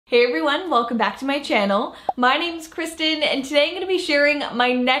Hey everyone, welcome back to my channel. My name's Kristen and today I'm going to be sharing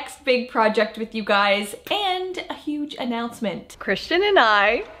my next big project with you guys and a huge announcement. Kristen and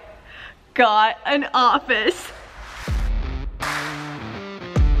I got an office.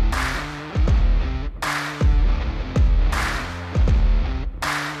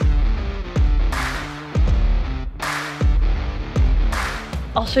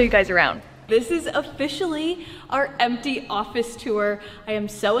 I'll show you guys around. This is officially our empty office tour. I am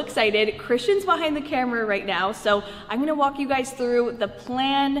so excited. Christian's behind the camera right now, so I'm gonna walk you guys through the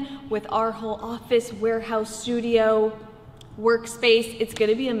plan with our whole office, warehouse, studio, workspace. It's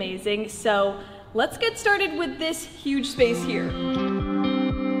gonna be amazing. So let's get started with this huge space here.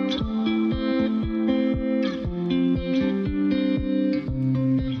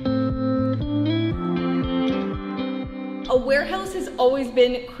 A warehouse has always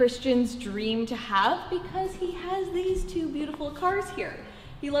been Christian's dream to have because he has these two beautiful cars here.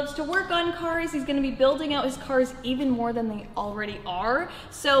 He loves to work on cars. He's going to be building out his cars even more than they already are.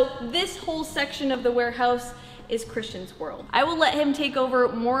 So this whole section of the warehouse is Christian's world. I will let him take over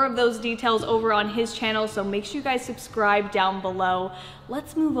more of those details over on his channel, so make sure you guys subscribe down below.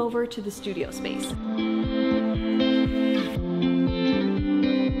 Let's move over to the studio space.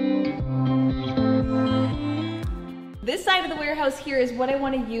 This side of the warehouse here is what I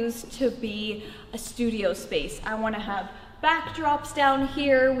want to use to be a studio space. I want to have backdrops down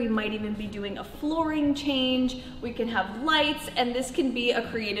here. We might even be doing a flooring change. We can have lights, and this can be a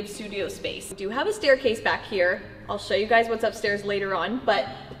creative studio space. We do have a staircase back here. I'll show you guys what's upstairs later on, but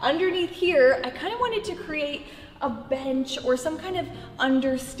underneath here, I kind of wanted to create a bench or some kind of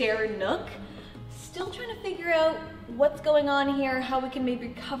understair nook. Still trying to figure out what's going on here, how we can maybe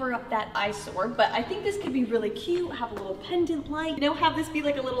cover up that eyesore, but I think this could be really cute, have a little pendant light, you know, have this be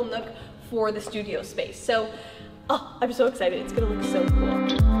like a little nook for the studio space. So, oh, I'm so excited, it's gonna look so cool.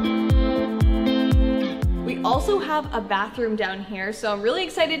 We also have a bathroom down here, so I'm really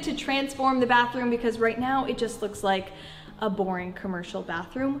excited to transform the bathroom because right now it just looks like a boring commercial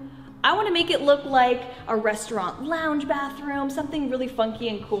bathroom. I wanna make it look like a restaurant lounge bathroom, something really funky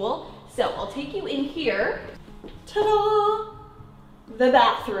and cool. So I'll take you in here. Ta-da! The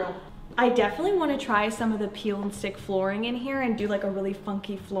bathroom. I definitely want to try some of the peel and stick flooring in here and do like a really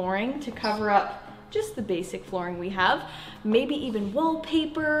funky flooring to cover up just the basic flooring we have. Maybe even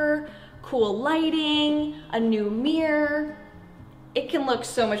wallpaper, cool lighting, a new mirror. It can look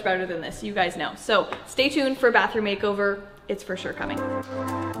so much better than this, you guys know. So stay tuned for a bathroom makeover. It's for sure coming.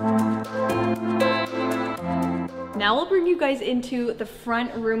 Now I'll bring you guys into the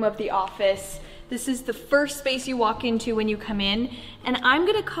front room of the office. This is the first space you walk into when you come in, and I'm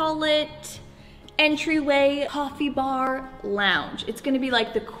gonna call it entryway, coffee bar, lounge. It's gonna be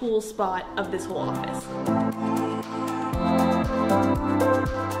like the cool spot of this whole office.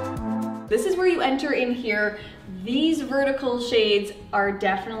 This is where you enter in here. These vertical shades are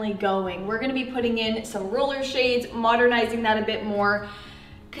definitely going. We're gonna be putting in some roller shades, modernizing that a bit more,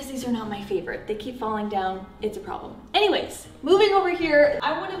 because these are not my favorite. They keep falling down, it's a problem. Anyways, moving over here,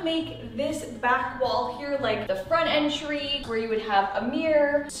 I wanna make this back wall here like the front entry where you would have a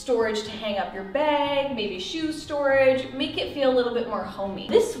mirror, storage to hang up your bag, maybe shoe storage, make it feel a little bit more homey.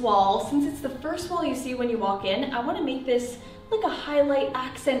 This wall, since it's the first wall you see when you walk in, I wanna make this like a highlight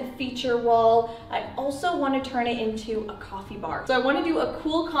accent feature wall. I also want to turn it into a coffee bar. So I want to do a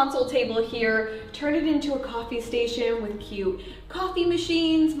cool console table here, turn it into a coffee station with cute coffee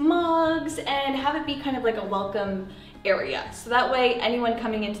machines, mugs, and have it be kind of like a welcome area. So that way anyone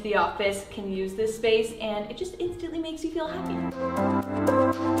coming into the office can use this space and it just instantly makes you feel happy.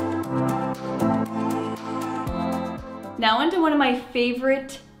 Now onto one of my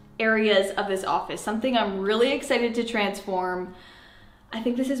favorite areas of this office, something I'm really excited to transform. I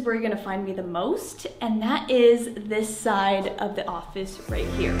think this is where you're gonna find me the most, and that is this side of the office right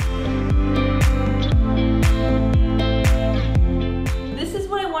here. This is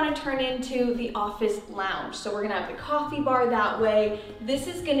what I want to turn into the office lounge. So we're gonna have the coffee bar that way. This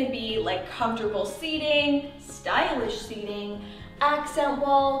is gonna be like comfortable seating, stylish seating, accent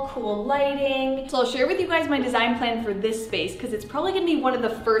wall, cool lighting. So I'll share with you guys my design plan for this space because it's probably gonna be one of the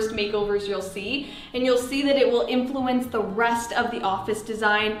first makeovers you'll see, and you'll see that it will influence the rest of the office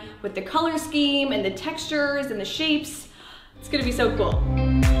design with the color scheme and the textures and the shapes. It's gonna be so cool.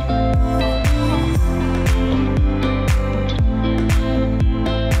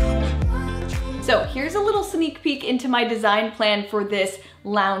 So here's a little sneak peek into my design plan for this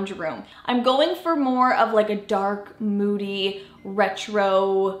lounge room. I'm going for more of like a dark, moody,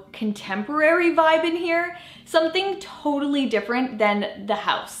 retro, contemporary vibe in here. Something totally different than the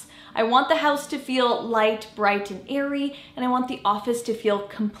house. I want the house to feel light, bright, and airy, and I want the office to feel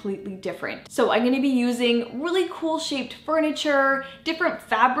completely different. So I'm gonna be using really cool shaped furniture, different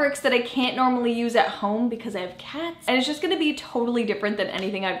fabrics that I can't normally use at home because I have cats, and it's just gonna be totally different than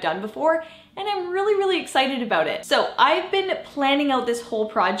anything I've done before, and I'm really excited about it. So I've been planning out this whole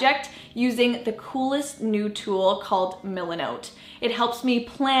project using the coolest new tool called Milanote. It helps me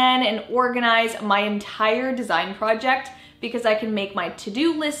plan and organize my entire design project because I can make my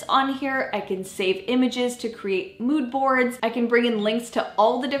to-do lists on here, I can save images to create mood boards, I can bring in links to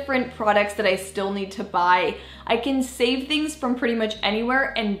all the different products that I still need to buy, I can save things from pretty much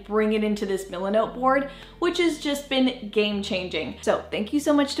anywhere and bring it into this Milanote board, which has just been game-changing. So thank you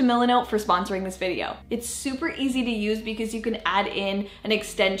so much to Milanote for sponsoring this video. It's super easy to use because you can add in an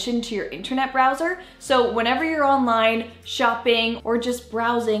extension to your internet browser. So whenever you're online, shopping, or just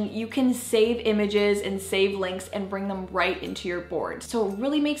browsing, you can save images and save links and bring them right into your board. So it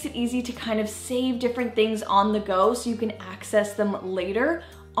really makes it easy to kind of save different things on the go so you can access them later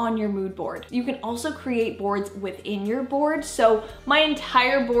on your mood board. You can also create boards within your board. So my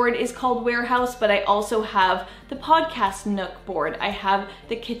entire board is called Warehouse, but I also have the podcast nook board. I have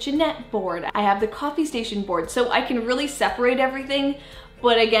the kitchenette board. I have the coffee station board. So I can really separate everything,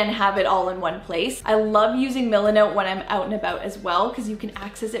 but again, have it all in one place. I love using Milanote when I'm out and about as well because you can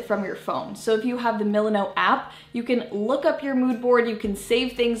access it from your phone. So if you have the Milanote app, you can look up your mood board, you can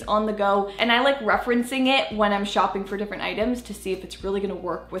save things on the go, and I like referencing it when I'm shopping for different items to see if it's really gonna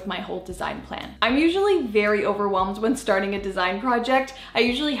work with my whole design plan. I'm usually very overwhelmed when starting a design project. I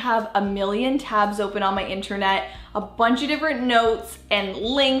usually have a million tabs open on my internet, a bunch of different notes and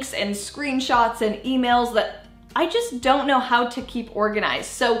links and screenshots and emails that I just don't know how to keep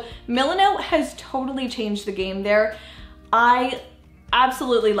organized. So Milanote has totally changed the game there. I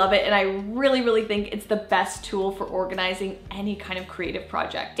absolutely love it, and I really think it's the best tool for organizing any kind of creative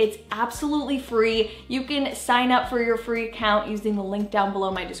project. It's absolutely free. You can sign up for your free account using the link down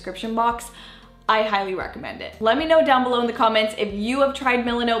below my description box. I highly recommend it. Let me know down below in the comments if you have tried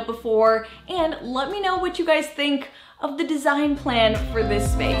Milanote before, and let me know what you guys think of the design plan for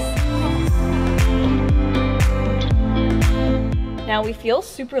this space. Now we feel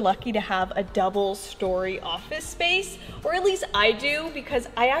super lucky to have a double-story office space, or at least I do, because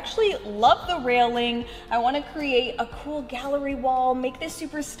I actually love the railing. I want to create a cool gallery wall, make this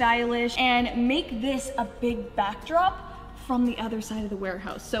super stylish, and make this a big backdrop from the other side of the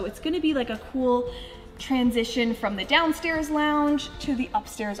warehouse. So it's going to be like a cool transition from the downstairs lounge to the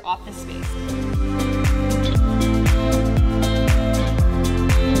upstairs office space.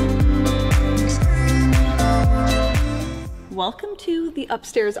 Welcome to the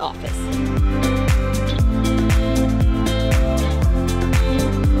upstairs office.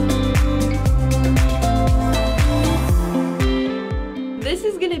 This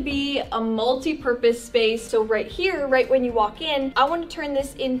is gonna be a multi-purpose space. So right here, right when you walk in, I want to turn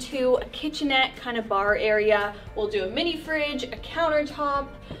this into a kitchenette kind of bar area. We'll do a mini fridge, a countertop,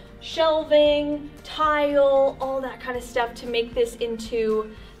 shelving, tile, all that kind of stuff to make this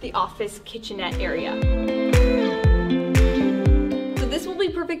into the office kitchenette area. This will be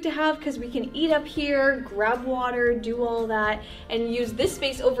perfect to have because we can eat up here, grab water, do all that, and use this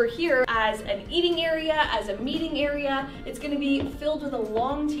space over here as an eating area, as a meeting area. It's going to be filled with a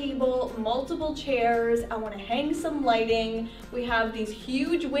long table, multiple chairs. I want to hang some lighting. We have these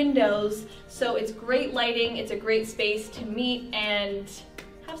huge windows, so it's great lighting. It's a great space to meet and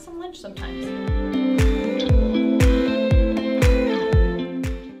have some lunch sometimes.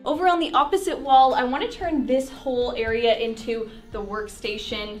 Over on the opposite wall, I want to turn this whole area into the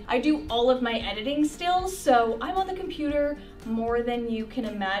workstation. I do all of my editing still, so I'm on the computer more than you can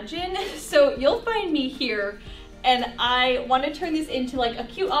imagine. So you'll find me here, and I want to turn this into like a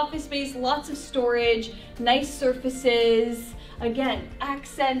cute office space, lots of storage, nice surfaces. Again,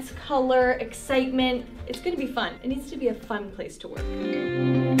 accents, color, excitement. It's going to be fun. It needs to be a fun place to work.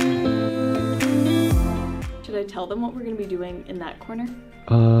 Should I tell them what we're going to be doing in that corner?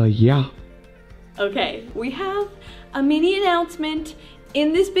 Yeah. Okay, we have a mini announcement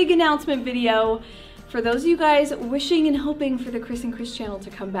in this big announcement video. For those of you guys wishing and hoping for the Chris and Chris channel to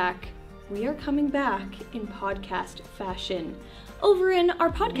come back, we are coming back in podcast fashion over in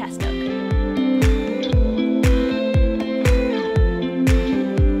our podcast nook.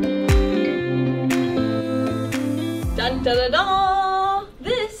 Dun da da da!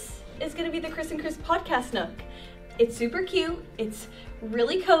 This is gonna be the Chris and Chris podcast nook. It's super cute, it's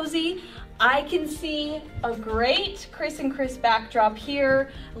really cozy. I can see a great Chris and Chris backdrop here,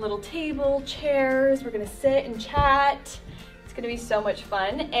 a little table, chairs, we're gonna sit and chat. It's gonna be so much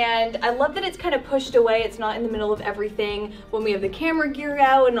fun, and I love that it's kind of pushed away. It's not in the middle of everything when we have the camera gear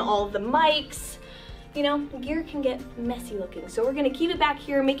out and all of the mics. You know, gear can get messy looking, so we're gonna keep it back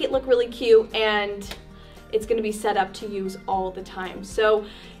here, make it look really cute, and it's gonna be set up to use all the time. So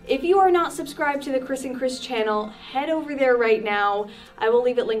if you are not subscribed to the Chris and Chris channel, head over there right now. I will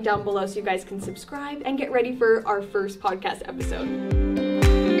leave it linked down below so you guys can subscribe and get ready for our first podcast episode.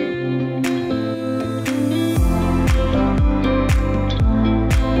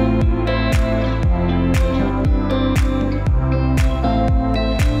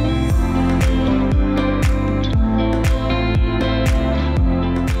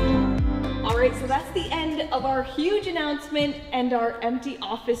 Of our huge announcement and our empty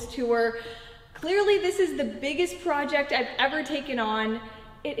office tour. Clearly this is the biggest project I've ever taken on.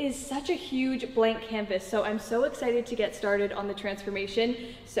 It is such a huge blank canvas, so I'm so excited to get started on the transformation.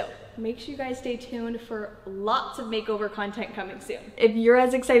 So make sure you guys stay tuned for lots of makeover content coming soon. If you're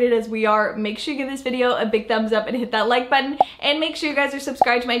as excited as we are, make sure you give this video a big thumbs up and hit that like button, and make sure you guys are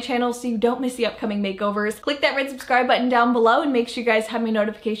subscribed to my channel so you don't miss the upcoming makeovers. Click that red subscribe button down below and make sure you guys have my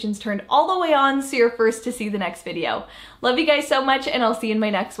notifications turned all the way on so you're first to see the next video. Love you guys so much, and I'll see you in my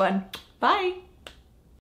next one. Bye!